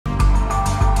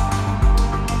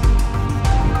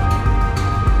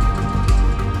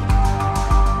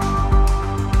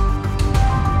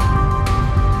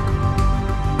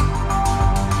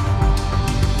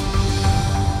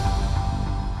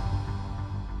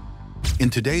In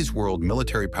today's world,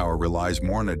 military power relies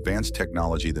more on advanced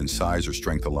technology than size or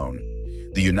strength alone.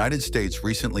 The United States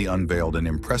recently unveiled an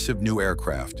impressive new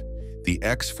aircraft, the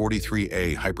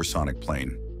X-43A hypersonic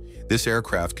plane. This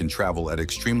aircraft can travel at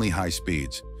extremely high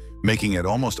speeds, making it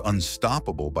almost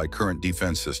unstoppable by current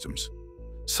defense systems.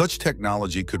 Such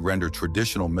technology could render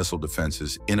traditional missile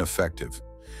defenses ineffective,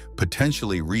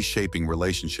 potentially reshaping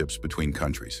relationships between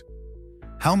countries.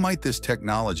 How might this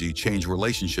technology change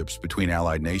relationships between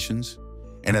allied nations?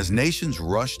 And as nations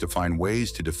rush to find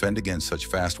ways to defend against such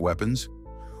fast weapons,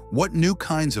 what new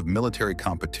kinds of military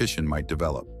competition might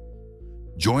develop?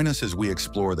 Join us as we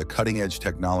explore the cutting-edge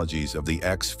technologies of the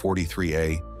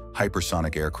X-43A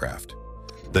hypersonic aircraft.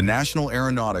 The National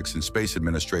Aeronautics and Space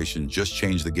Administration just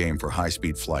changed the game for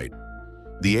high-speed flight.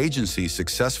 The agency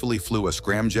successfully flew a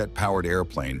scramjet-powered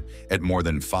airplane at more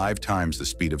than 5 times the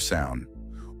speed of sound,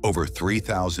 over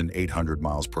 3,800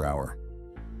 miles per hour.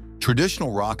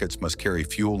 Traditional rockets must carry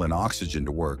fuel and oxygen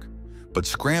to work, but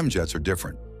scramjets are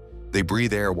different. They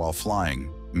breathe air while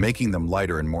flying, making them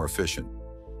lighter and more efficient.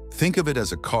 Think of it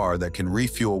as a car that can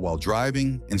refuel while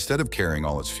driving instead of carrying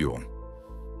all its fuel.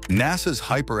 NASA's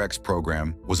HyperX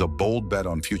program was a bold bet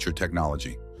on future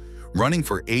technology. Running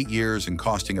for 8 years and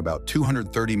costing about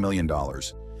 $230 million,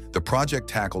 the project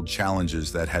tackled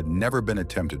challenges that had never been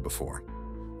attempted before.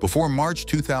 Before March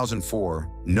 2004,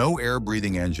 no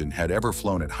air-breathing engine had ever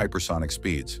flown at hypersonic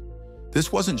speeds.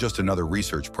 This wasn't just another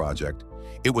research project,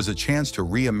 it was a chance to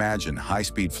reimagine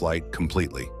high-speed flight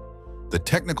completely. The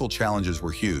technical challenges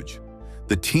were huge.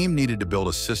 The team needed to build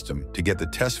a system to get the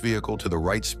test vehicle to the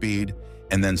right speed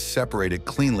and then separate it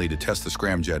cleanly to test the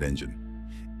scramjet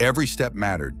engine. Every step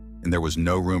mattered, and there was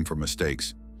no room for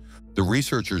mistakes. The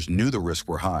researchers knew the risks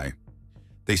were high.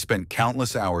 They spent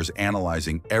countless hours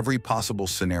analyzing every possible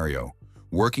scenario,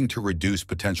 working to reduce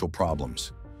potential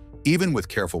problems. Even with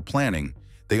careful planning,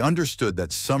 they understood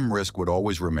that some risk would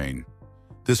always remain.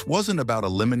 This wasn't about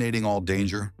eliminating all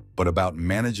danger, but about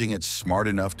managing it smart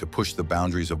enough to push the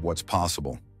boundaries of what's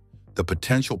possible. The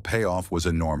potential payoff was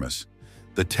enormous.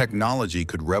 The technology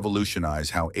could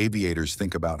revolutionize how aviators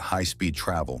think about high-speed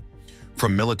travel,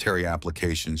 from military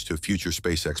applications to future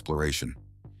space exploration.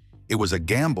 It was a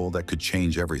gamble that could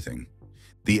change everything.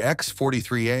 The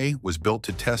X-43A was built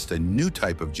to test a new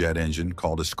type of jet engine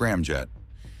called a scramjet.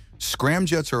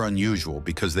 Scramjets are unusual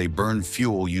because they burn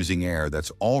fuel using air that's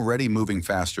already moving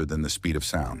faster than the speed of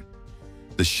sound.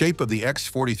 The shape of the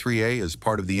X-43A is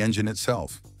part of the engine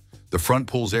itself. The front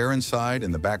pulls air inside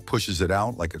and the back pushes it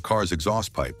out like a car's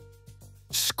exhaust pipe.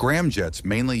 Scramjets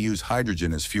mainly use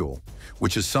hydrogen as fuel,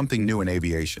 which is something new in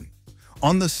aviation.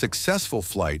 On the successful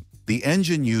flight, the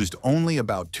engine used only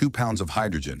about 2 pounds of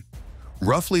hydrogen,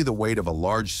 roughly the weight of a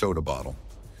large soda bottle.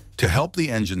 To help the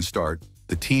engine start,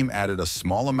 the team added a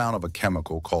small amount of a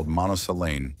chemical called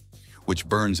monosilane, which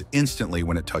burns instantly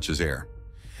when it touches air.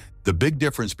 The big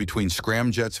difference between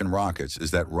scramjets and rockets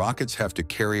is that rockets have to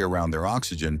carry around their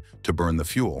oxygen to burn the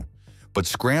fuel, but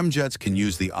scramjets can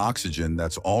use the oxygen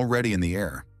that's already in the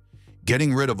air.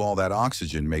 Getting rid of all that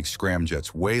oxygen makes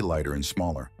scramjets way lighter and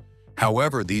smaller.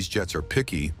 However, these jets are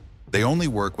picky. They only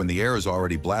work when the air is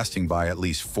already blasting by at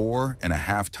least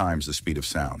 4.5 times the speed of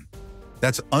sound.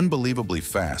 That's unbelievably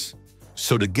fast.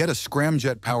 So to get a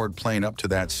scramjet-powered plane up to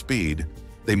that speed,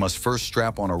 they must first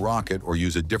strap on a rocket or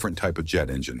use a different type of jet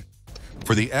engine.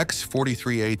 For the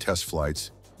X-43A test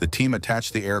flights, the team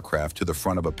attached the aircraft to the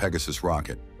front of a Pegasus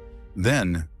rocket.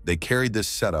 Then, they carried this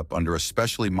setup under a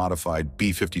specially modified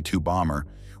B-52 bomber,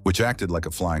 which acted like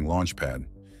a flying launch pad.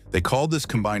 They called this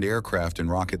combined aircraft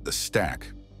and rocket the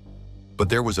Stack. But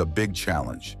there was a big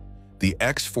challenge. The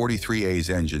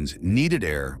X-43A's engines needed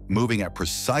air moving at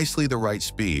precisely the right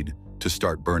speed to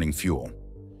start burning fuel.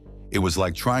 It was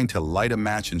like trying to light a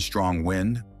match in strong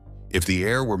wind. If the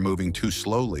air were moving too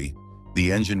slowly,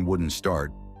 the engine wouldn't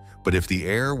start. But if the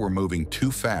air were moving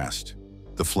too fast,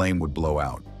 the flame would blow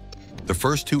out. The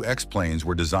first 2 X-planes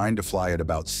were designed to fly at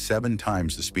about 7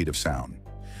 times the speed of sound.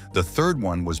 The third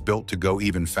one was built to go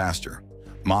even faster,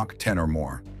 Mach 10 or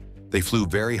more. They flew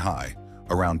very high,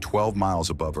 around 12 miles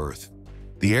above Earth.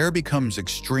 The air becomes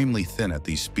extremely thin at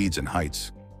these speeds and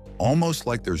heights, almost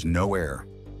like there's no air.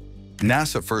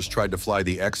 NASA first tried to fly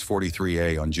the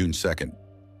X-43A on June 2,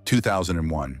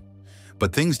 2001.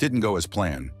 But things didn't go as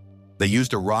planned. They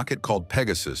used a rocket called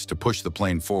Pegasus to push the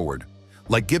plane forward,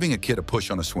 like giving a kid a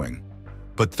push on a swing.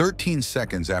 But 13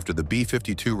 seconds after the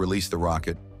B-52 released the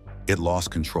rocket, it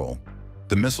lost control.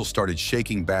 The missile started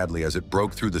shaking badly as it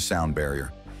broke through the sound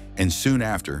barrier, and soon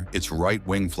after, its right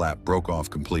wing flap broke off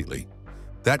completely.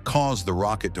 That caused the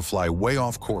rocket to fly way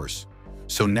off course,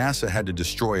 so NASA had to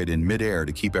destroy it in mid-air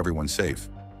to keep everyone safe.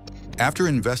 After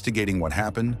investigating what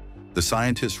happened, The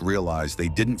scientists realized they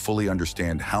didn't fully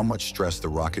understand how much stress the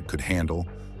rocket could handle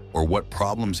or what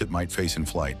problems it might face in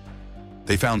flight.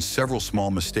 They found several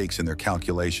small mistakes in their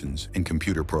calculations and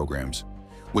computer programs,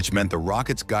 which meant the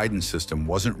rocket's guidance system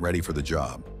wasn't ready for the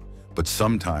job. But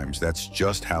sometimes that's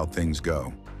just how things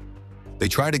go. They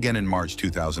tried again in March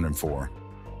 2004.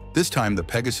 This time, the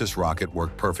Pegasus rocket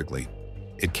worked perfectly.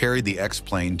 It carried the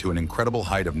X-plane to an incredible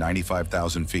height of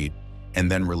 95,000 feet and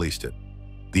then released it.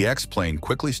 The X-plane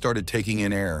quickly started taking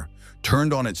in air,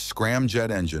 turned on its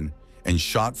scramjet engine, and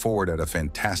shot forward at a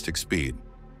fantastic speed.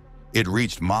 It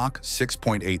reached Mach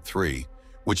 6.83,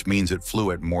 which means it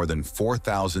flew at more than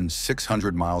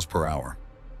 4,600 miles per hour.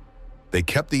 They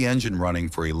kept the engine running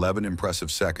for 11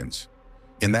 impressive seconds.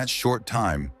 In that short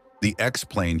time, the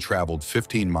X-plane traveled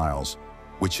 15 miles,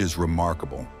 which is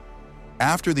remarkable.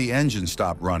 After the engine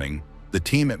stopped running, the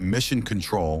team at Mission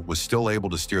Control was still able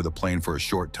to steer the plane for a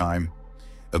short time.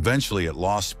 Eventually, it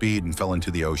lost speed and fell into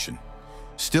the ocean.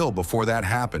 Still, before that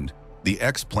happened, the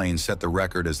X-plane set the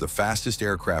record as the fastest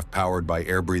aircraft powered by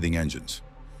air-breathing engines.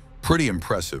 Pretty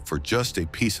impressive for just a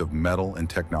piece of metal and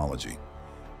technology.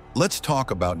 Let's talk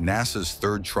about NASA's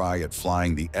third try at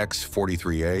flying the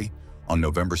X-43A on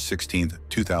November 16,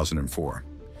 2004.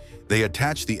 They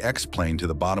attached the X-plane to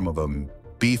the bottom of a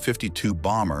B-52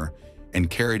 bomber and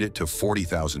carried it to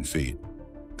 40,000 feet.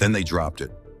 Then they dropped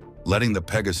it, letting the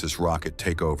Pegasus rocket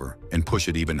take over and push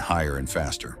it even higher and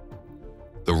faster.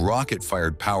 The rocket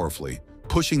fired powerfully,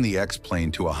 pushing the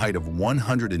X-plane to a height of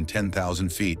 110,000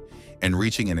 feet and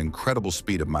reaching an incredible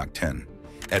speed of Mach 10.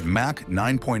 At Mach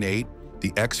 9.8,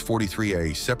 the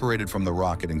X-43A separated from the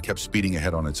rocket and kept speeding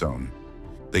ahead on its own.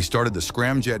 They started the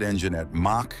scramjet engine at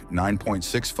Mach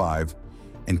 9.65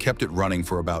 and kept it running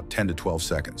for about 10 to 12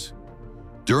 seconds.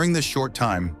 During this short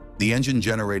time, the engine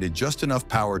generated just enough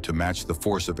power to match the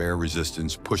force of air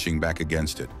resistance pushing back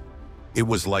against it. It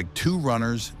was like two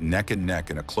runners neck and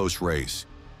neck in a close race,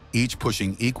 each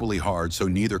pushing equally hard so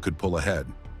neither could pull ahead.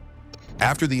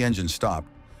 After the engine stopped,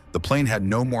 the plane had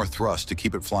no more thrust to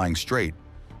keep it flying straight,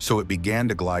 so it began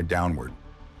to glide downward.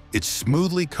 It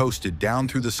smoothly coasted down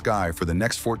through the sky for the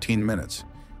next 14 minutes,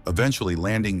 eventually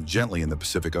landing gently in the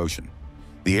Pacific Ocean.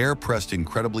 The air pressed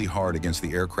incredibly hard against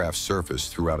the aircraft's surface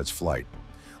throughout its flight,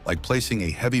 like placing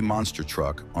a heavy monster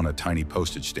truck on a tiny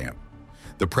postage stamp.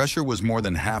 The pressure was more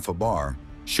than half a bar,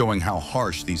 showing how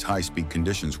harsh these high-speed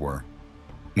conditions were.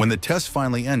 When the test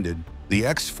finally ended, the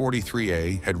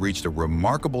X-43A had reached a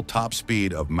remarkable top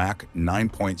speed of Mach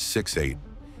 9.68.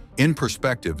 In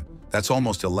perspective, that's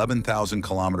almost 11,000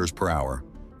 kilometers per hour,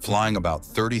 flying about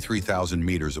 33,000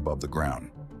 meters above the ground.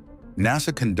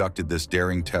 NASA conducted this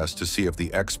daring test to see if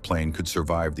the X-plane could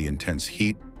survive the intense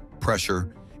heat,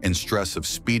 pressure, and stress of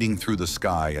speeding through the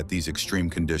sky at these extreme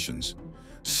conditions,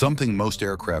 something most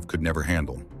aircraft could never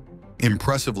handle.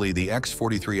 Impressively, the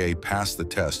X-43A passed the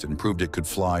test and proved it could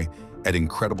fly at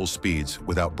incredible speeds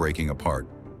without breaking apart.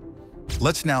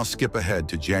 Let's now skip ahead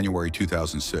to January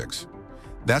 2006.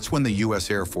 That's when the U.S.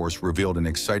 Air Force revealed an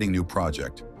exciting new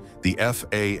project, the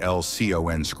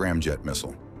Falcon scramjet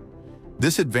missile.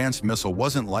 This advanced missile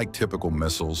wasn't like typical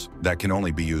missiles that can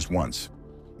only be used once.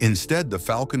 Instead, the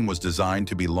Falcon was designed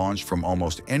to be launched from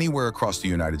almost anywhere across the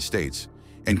United States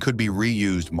and could be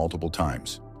reused multiple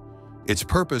times. Its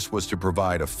purpose was to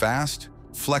provide a fast,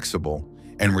 flexible,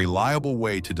 and reliable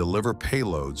way to deliver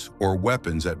payloads or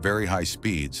weapons at very high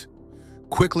speeds,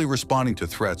 quickly responding to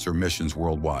threats or missions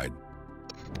worldwide.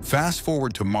 Fast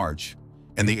forward to March,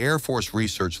 and the Air Force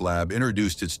Research Lab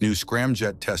introduced its new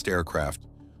scramjet test aircraft,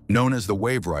 known as the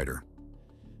Wave Rider.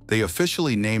 They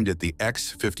officially named it the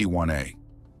X-51A.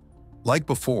 Like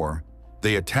before,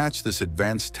 they attached this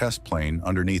advanced test plane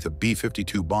underneath a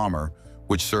B-52 bomber,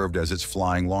 which served as its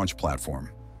flying launch platform.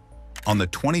 On the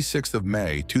 26th of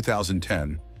May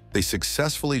 2010, they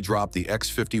successfully dropped the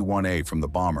X-51A from the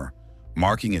bomber,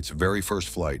 marking its very first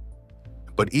flight.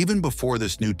 But even before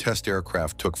this new test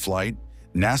aircraft took flight,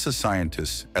 NASA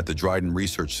scientists at the Dryden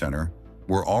Research Center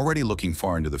were already looking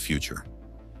far into the future.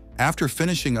 After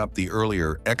finishing up the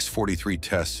earlier X-43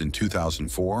 tests in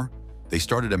 2004, they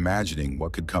started imagining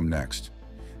what could come next.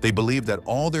 They believed that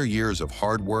all their years of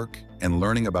hard work and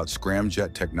learning about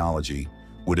scramjet technology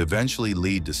would eventually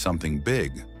lead to something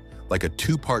big, like a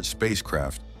two-part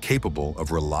spacecraft capable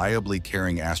of reliably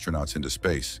carrying astronauts into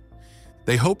space.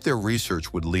 They hoped their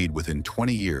research would lead within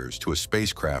 20 years to a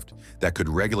spacecraft that could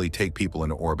regularly take people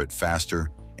into orbit faster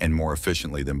and more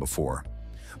efficiently than before.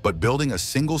 But building a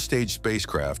single-stage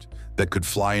spacecraft that could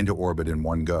fly into orbit in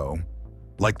one go,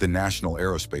 like the National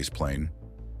Aerospace plane,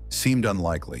 seemed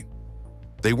unlikely.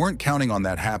 They weren't counting on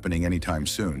that happening anytime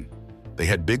soon. They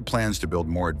had big plans to build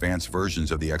more advanced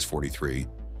versions of the X-43,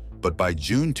 But by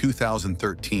June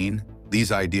 2013,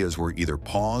 these ideas were either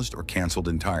paused or canceled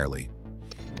entirely.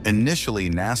 Initially,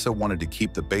 NASA wanted to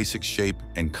keep the basic shape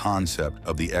and concept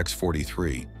of the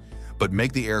X-43, but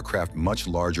make the aircraft much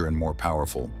larger and more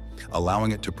powerful,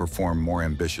 allowing it to perform more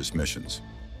ambitious missions.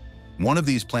 One of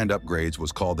these planned upgrades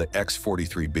was called the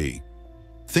X-43B.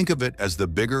 Think of it as the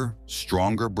bigger,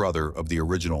 stronger brother of the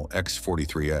original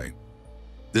X-43A.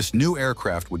 This new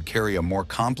aircraft would carry a more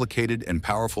complicated and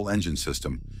powerful engine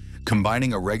system,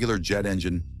 combining a regular jet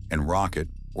engine and rocket,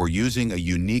 or using a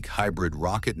unique hybrid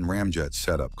rocket and ramjet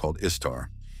setup called ISTAR.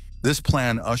 This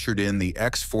plan ushered in the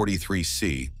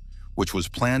X-43C, which was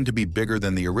planned to be bigger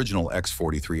than the original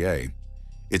X-43A.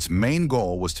 Its main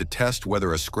goal was to test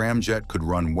whether a scramjet could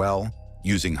run well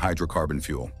using hydrocarbon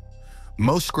fuel.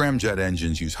 Most scramjet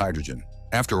engines use hydrogen.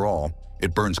 After all,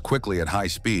 it burns quickly at high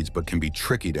speeds but can be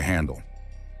tricky to handle.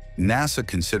 NASA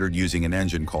considered using an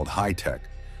engine called high-tech,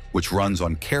 which runs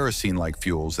on kerosene-like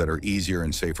fuels that are easier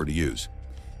and safer to use.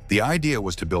 The idea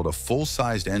was to build a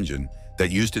full-sized engine that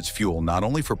used its fuel not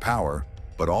only for power,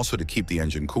 but also to keep the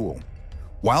engine cool.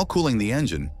 While cooling the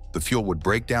engine, the fuel would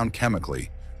break down chemically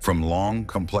from long,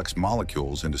 complex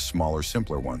molecules into smaller,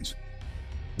 simpler ones.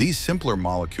 These simpler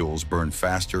molecules burn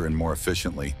faster and more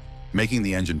efficiently, making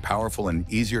the engine powerful and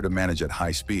easier to manage at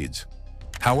high speeds.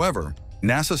 However,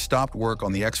 NASA stopped work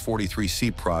on the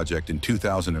X-43C project in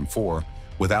 2004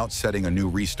 without setting a new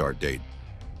restart date.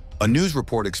 A news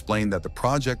report explained that the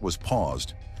project was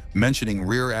paused, mentioning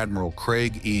Rear Admiral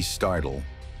Craig E. Steidle,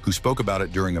 who spoke about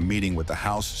it during a meeting with the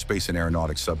House Space and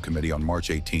Aeronautics Subcommittee on March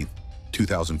 18,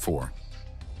 2004.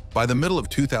 By the middle of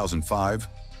 2005,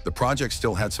 the project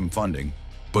still had some funding,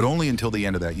 but only until the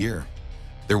end of that year.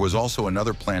 There was also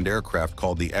another planned aircraft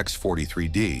called the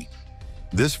X-43D.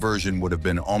 This version would have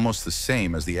been almost the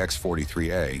same as the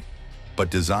X-43A,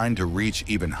 but designed to reach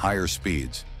even higher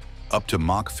speeds, up to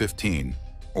Mach 15,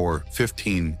 or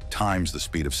 15 times the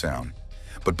speed of sound.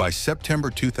 But by September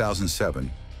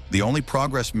 2007, the only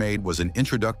progress made was an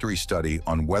introductory study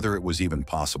on whether it was even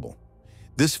possible.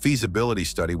 This feasibility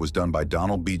study was done by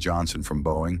Donald B. Johnson from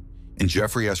Boeing and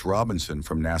Jeffrey S. Robinson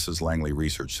from NASA's Langley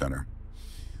Research Center.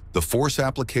 The force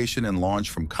application and launch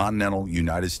from Continental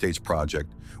United States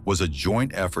project was a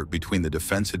joint effort between the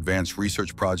Defense Advanced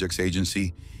Research Projects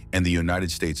Agency and the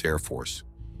United States Air Force.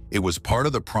 It was part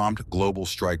of the Prompt Global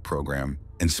Strike program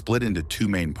and split into two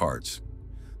main parts.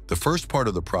 The first part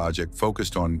of the project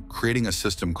focused on creating a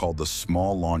system called the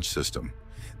Small Launch System.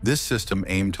 This system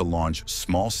aimed to launch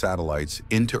small satellites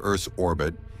into Earth's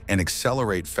orbit and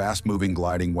accelerate fast-moving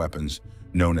gliding weapons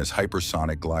known as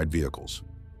hypersonic glide vehicles.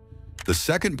 The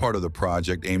second part of the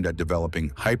project aimed at developing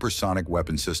hypersonic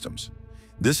weapon systems.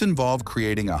 This involved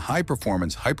creating a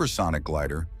high-performance hypersonic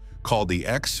glider called the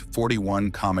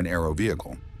X-41 Common Aero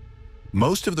Vehicle.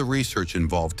 Most of the research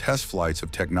involved test flights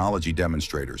of technology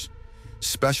demonstrators,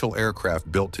 special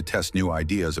aircraft built to test new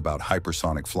ideas about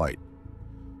hypersonic flight.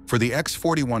 For the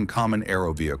X-41 Common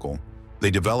Aero Vehicle,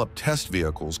 they developed test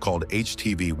vehicles called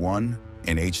HTV-1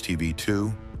 and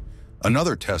HTV-2.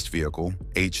 Another test vehicle,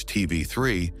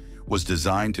 HTV-3, was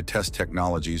designed to test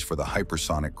technologies for the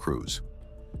hypersonic cruise.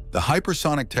 The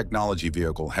hypersonic technology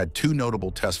vehicle had two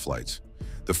notable test flights.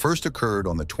 The first occurred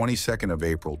on the 22nd of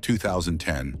April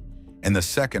 2010, and the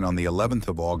second on the 11th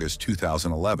of August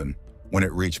 2011, when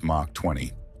it reached Mach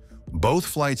 20. Both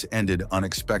flights ended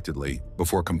unexpectedly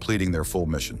before completing their full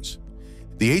missions.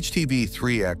 The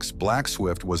HTV-3X Black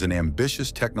Swift was an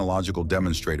ambitious technological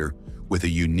demonstrator with a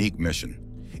unique mission.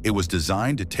 It was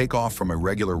designed to take off from a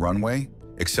regular runway,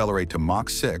 accelerate to Mach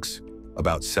 6,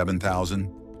 about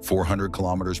 7,400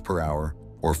 kilometers per hour,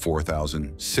 or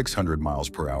 4,600 miles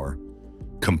per hour,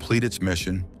 complete its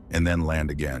mission, and then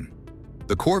land again.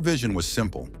 The core vision was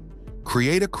simple: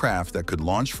 create a craft that could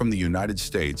launch from the United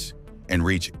States and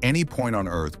reach any point on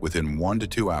Earth within 1 to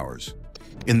 2 hours.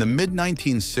 In the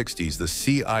mid-1960s, the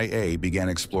CIA began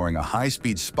exploring a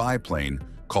high-speed spy plane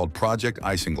called Project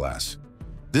Isinglass.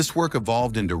 This work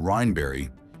evolved into Rheinberry,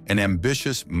 an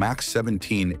ambitious Mach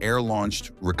 17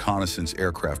 air-launched reconnaissance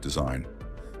aircraft design.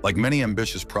 Like many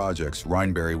ambitious projects,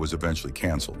 Rheinberry was eventually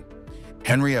canceled.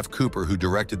 Henry F. Cooper, who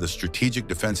directed the Strategic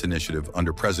Defense Initiative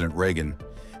under President Reagan,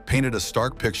 painted a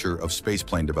stark picture of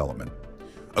spaceplane development.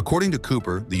 According to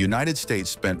Cooper, the United States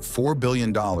spent $4 billion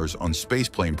on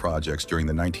spaceplane projects during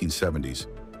the 1970s,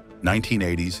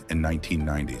 1980s, and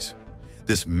 1990s.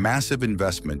 This massive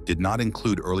investment did not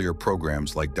include earlier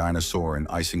programs like Dinosaur and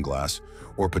Isinglass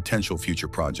or potential future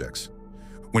projects.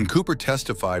 When Cooper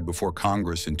testified before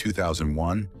Congress in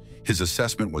 2001, his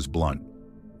assessment was blunt.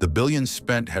 The billions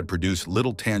spent had produced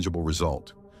little tangible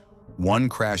result. One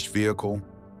crashed vehicle,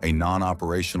 a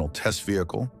non-operational test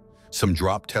vehicle, some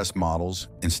drop test models,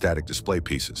 and static display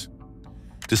pieces.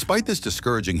 Despite this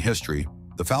discouraging history,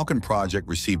 the Falcon project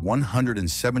received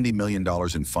 $170 million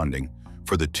in funding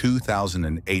for the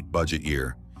 2008 budget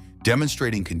year,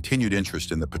 demonstrating continued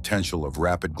interest in the potential of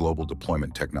rapid global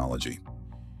deployment technology.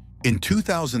 In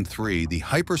 2003, the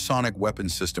Hypersonic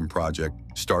Weapons System project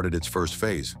started its first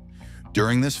phase.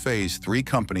 During this phase, 3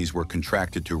 companies were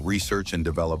contracted to research and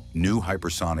develop new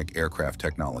hypersonic aircraft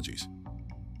technologies.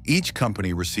 Each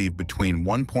company received between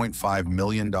 $1.5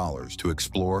 million to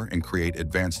explore and create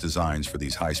advanced designs for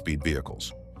these high-speed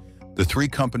vehicles. The 3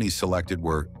 companies selected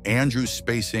were Andrews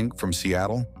Space Inc. from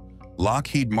Seattle,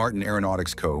 Lockheed Martin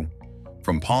Aeronautics Co.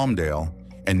 from Palmdale,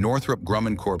 and Northrop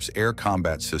Grumman Corp's Air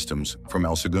Combat Systems from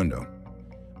El Segundo.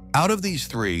 Out of these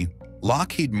 3,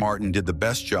 Lockheed Martin did the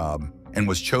best job and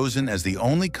was chosen as the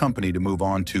only company to move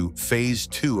on to Phase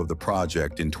 2 of the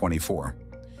project in 2024.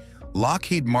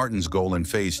 Lockheed Martin's goal in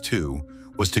Phase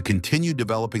 2 was to continue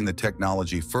developing the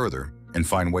technology further and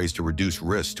find ways to reduce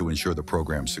risks to ensure the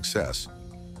program's success.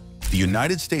 The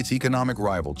United States' economic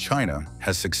rival, China,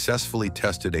 has successfully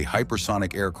tested a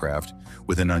hypersonic aircraft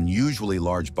with an unusually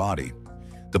large body.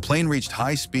 The plane reached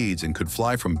high speeds and could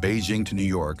fly from Beijing to New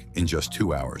York in just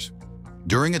 2 hours.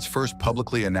 During its first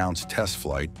publicly announced test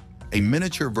flight, a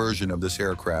miniature version of this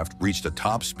aircraft reached a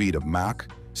top speed of Mach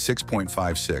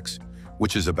 6.56,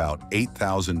 which is about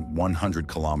 8,100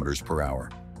 kilometers per hour.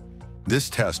 This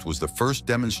test was the first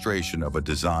demonstration of a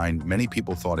design many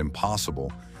people thought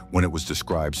impossible when it was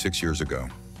described 6 years ago.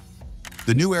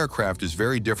 The new aircraft is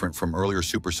very different from earlier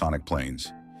supersonic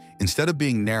planes. Instead of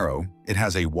being narrow, it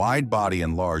has a wide body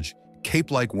and large,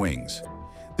 cape-like wings.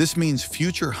 This means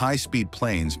future high-speed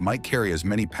planes might carry as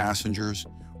many passengers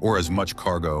or as much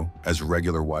cargo as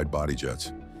regular wide-body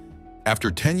jets. After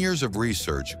 10 years of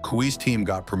research, Kui's team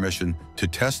got permission to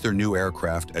test their new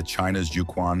aircraft at China's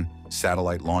Jiuquan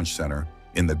Satellite Launch Center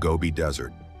in the Gobi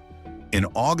Desert. In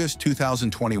August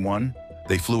 2021,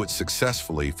 they flew it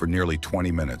successfully for nearly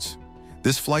 20 minutes.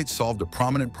 This flight solved a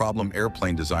prominent problem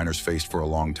airplane designers faced for a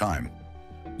long time.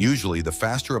 Usually, the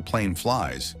faster a plane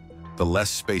flies, the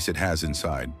less space it has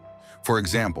inside. For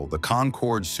example, the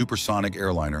Concorde supersonic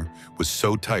airliner was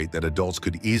so tight that adults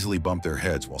could easily bump their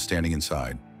heads while standing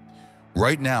inside.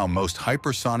 Right now, most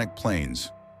hypersonic planes,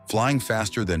 flying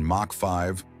faster than Mach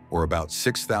 5 or about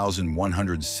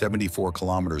 6,174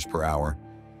 kilometers per hour,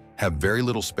 have very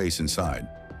little space inside.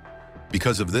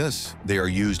 Because of this, they are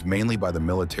used mainly by the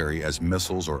military as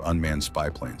missiles or unmanned spy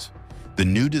planes. The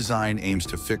new design aims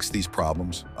to fix these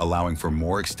problems, allowing for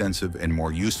more extensive and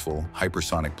more useful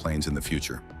hypersonic planes in the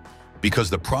future. Because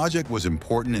the project was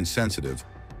important and sensitive,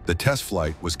 the test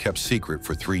flight was kept secret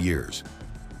for 3 years.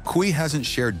 Kui hasn't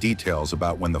shared details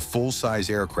about when the full-size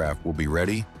aircraft will be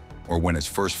ready or when its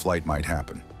first flight might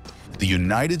happen. The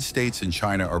United States and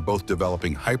China are both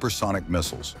developing hypersonic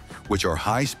missiles, which are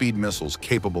high-speed missiles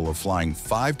capable of flying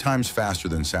 5 times faster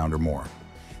than sound or more.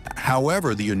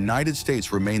 However, the United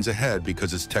States remains ahead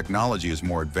because its technology is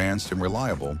more advanced and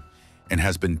reliable and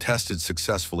has been tested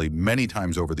successfully many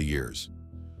times over the years.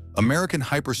 American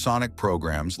hypersonic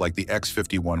programs like the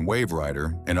X-51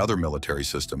 Waverider and other military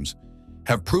systems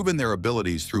have proven their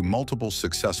abilities through multiple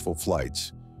successful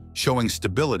flights, showing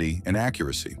stability and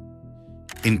accuracy.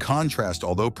 In contrast,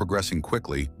 although progressing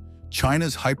quickly,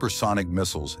 China's hypersonic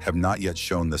missiles have not yet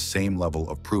shown the same level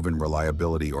of proven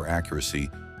reliability or accuracy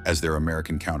as their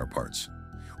American counterparts.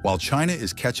 While China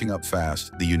is catching up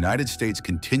fast, the United States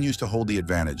continues to hold the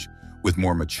advantage with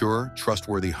more mature,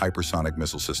 trustworthy hypersonic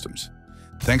missile systems.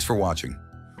 Thanks for watching.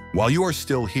 While you are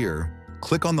still here,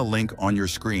 click on the link on your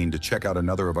screen to check out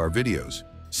another of our videos.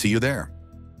 See you there.